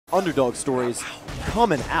underdog stories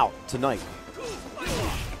coming out tonight.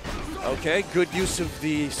 Okay, good use of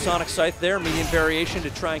the Sonic Scythe there, medium variation to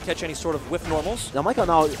try and catch any sort of whiff normals. Now, Michael,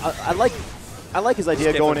 now I like his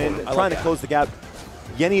idea going in, trying to close the gap.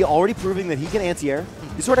 Yenni already proving that he can anti-air.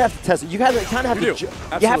 You sort of have to test it. You kind of have to.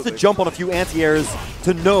 You have to jump on a few anti-airs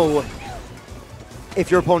to know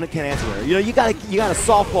if your opponent can anti-air. You know, you got to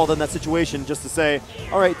softball in that situation just to say,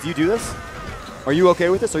 all right, do you do this? Are you okay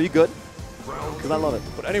with this? Are you good? Because I love it.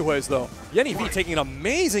 But anyways, though, Yenni V taking an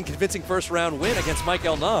amazing, convincing first-round win against Mike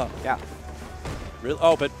Elna. Yeah. Really?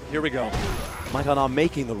 Oh, but here we go. Mike Elna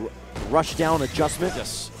making the rush down adjustment.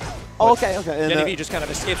 Yes. Oh, okay, okay. Yenni V just kind of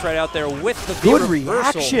escapes right out there with the good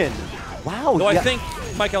reversal. reaction. Wow. Though I think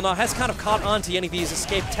Mike Elna has kind of caught on to Yenni V's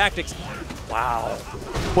escape tactics. Wow.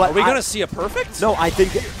 But are we going to see a perfect? No, I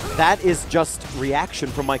think that is just reaction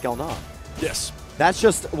from Mike Elna. Yes. That's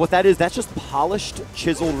just what that is. That's just polished,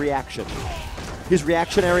 chiseled reaction. His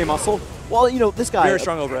reactionary muscle. Well, you know, this guy. Very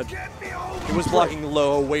strong overhead. He was blocking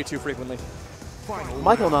low way too frequently.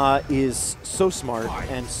 Mike Elna is so smart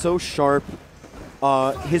and so sharp.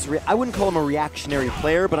 I wouldn't call him a reactionary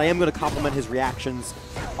player, but I am going to compliment his reactions.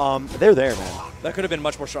 They're there, man. That could have been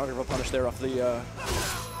much more stronger of a punish there off the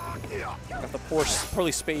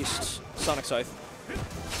poorly spaced Sonic Scythe.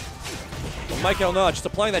 Mike Elna just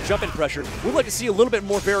applying that jump-in pressure. We'd like to see a little bit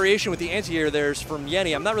more variation with the anti-air there's from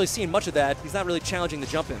Yenni. I'm not really seeing much of that. He's not really challenging the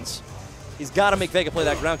jump-ins. He's got to make Vega play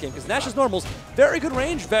that ground game because Nash's normals, very good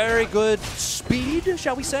range, very good speed,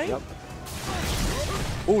 shall we say? Yep.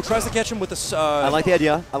 Ooh, tries to catch him with the. I like the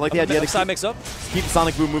idea. I like the idea to side mix up. Keep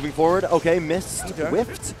Sonic Boom moving forward. Okay, missed,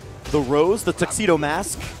 whiffed. The Rose, the Tuxedo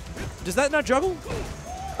Mask. Does that not juggle?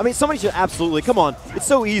 I mean, somebody should absolutely, come on. It's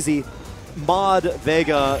so easy. Mod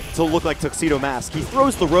Vega to look like Tuxedo Mask. He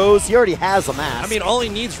throws the Rose. He already has a mask. I mean, all he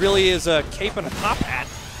needs really is a cape and a top hat.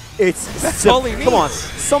 That's all he needs. Come on.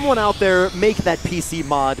 Someone out there, make that PC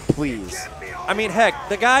mod, please. I mean, heck,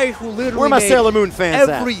 the guy who literally Where are my made Sailor Moon fans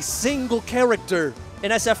every single character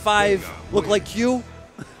in SF5 look like you.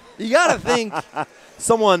 You got to think.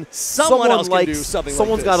 Someone else likes, can do something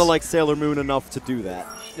someone's like got to this. like Sailor Moon enough to do that.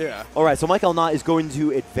 Yeah. All right, so Mike Elna is going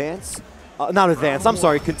to advance. Not advance. I'm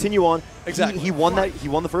sorry. Continue on. Exactly. He won that. He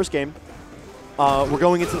won the first game. We're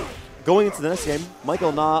going into the next game. Mike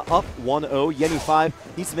Elna up 1-0. Yenni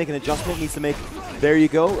 5 needs to make an adjustment. Needs to make. There you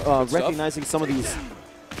go. Recognizing some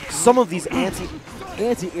of these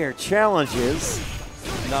anti-air challenges.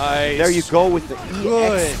 Nice. There you go with the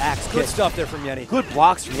EX axe kick. Good stuff there from Yenni. Good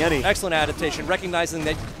blocks from Yenni. Excellent adaptation, recognizing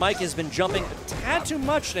that Mike has been jumping a tad too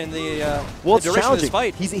much in the, it's the duration challenging. of this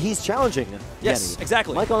fight. He's challenging Yes, Yenni.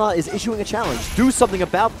 exactly. Mike Elna is issuing a challenge. Do something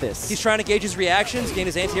about this. He's trying to gauge his reactions, gain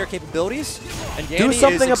his anti-air capabilities, and Yenni Do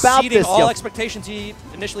something is about exceeding this, all you- expectations he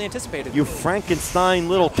initially anticipated. You Frankenstein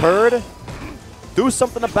little turd. Do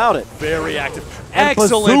something about it. Very active. And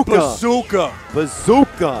Excellent bazooka.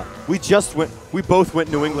 Bazooka. We both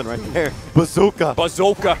went New England right there. Bazooka.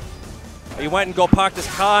 Bazooka. He went and go park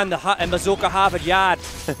this car in the Bazooka Harvard yard.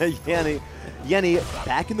 Yenni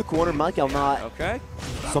back in the corner. Mike Elna. Okay.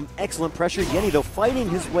 Some excellent pressure. Yenni, though, fighting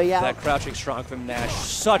his way out. That crouching strong from Nash.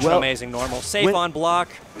 Such an amazing normal. Safe on block.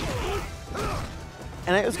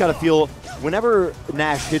 And I just got to feel, whenever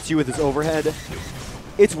Nash hits you with his overhead,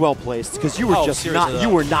 it's well placed because you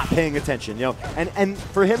were not paying attention, you know. And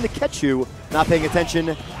for him to catch you not paying attention,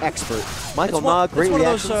 expert. Mike Elna, great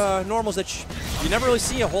reactions. It's one of those normals that you never really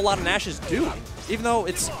see a whole lot of Nash's do. Even though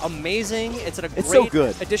it's amazing, it's a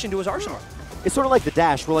great addition to his arsenal. It's sort of like the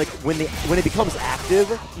dash, where like when it becomes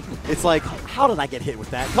active, it's like, how did I get hit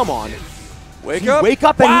with that? Come on. Wake up and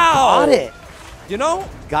he got it. You know?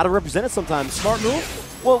 Got to represent it sometimes. Smart move.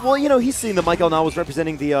 Well, you know, he's seen that Mike Elna was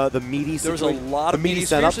representing the meaty situation. There was a lot of meaty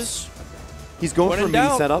setups. He's going for a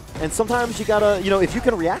meaty setup, and sometimes you gotta, you know, if you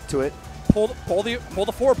can react to it. Pull the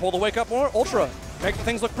forward, pull the wake up more, ultra. Make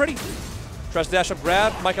things look pretty. Tries to dash up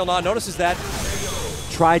grab. Mike Elna notices that.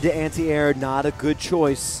 Tried to anti-air, not a good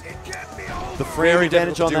choice. The frame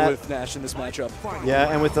advantage on that. With Nash in this matchup.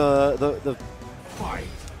 Yeah, and with the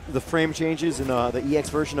frame changes in the EX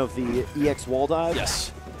version of the EX wall dive.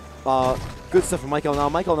 Yes. Good stuff from Mike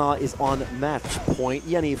Elna. Mike Elna is on match point.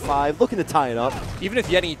 Yenni 5 looking to tie it up. Even if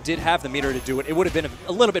Yenni did have the meter to do it, it would have been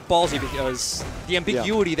a little bit ballsy because the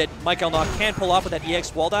ambiguity that Mike Elna can pull off with that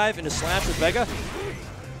EX wall dive into slash with Vega.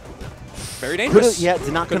 Very dangerous.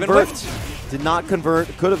 Did not convert. Did not convert.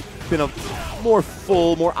 Could have been a more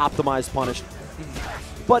full, more optimized punish.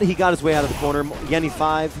 But he got his way out of the corner. Yenni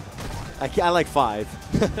 5. I like 5.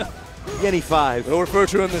 Yenni 5. We'll refer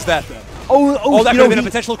to him as that then. Oh, that could have been a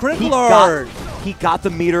potential critical art. He got the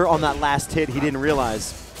meter on that last hit. He didn't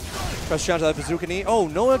realize. Press down to that bazooka knee. Oh,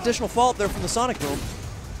 no additional fault there from the Sonic Boom.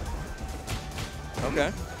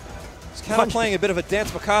 Okay. He's kind of playing a bit of a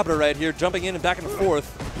dance macabre right here, jumping in and back and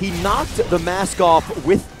forth. He knocked the mask off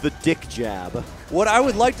with the dick jab. What I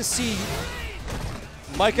would like to see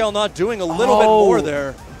Michael not doing a little bit more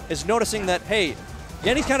there is noticing that, hey,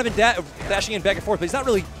 Yenni's kind of been dashing in back and forth, but he's not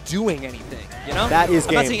really doing anything, you know? That is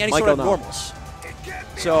I'm not seeing any sort of normals.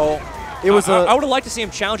 So it was I would have liked to see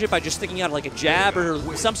him challenge it by just sticking out like a jab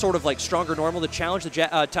or some sort of like stronger normal to challenge the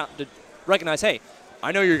to recognize, hey,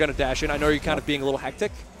 I know you're going to dash in. I know you're kind of being a little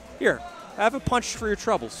hectic. Here, have a punch for your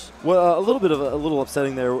troubles. Well, a little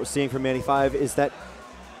upsetting there seeing from Manny 5 is that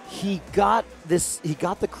he got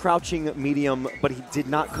the crouching medium, but he did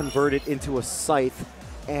not convert it into a scythe,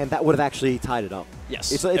 and that would have actually tied it up.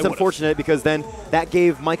 Yes. It's unfortunate because then that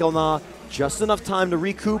gave Michael Na just enough time to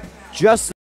recoup, just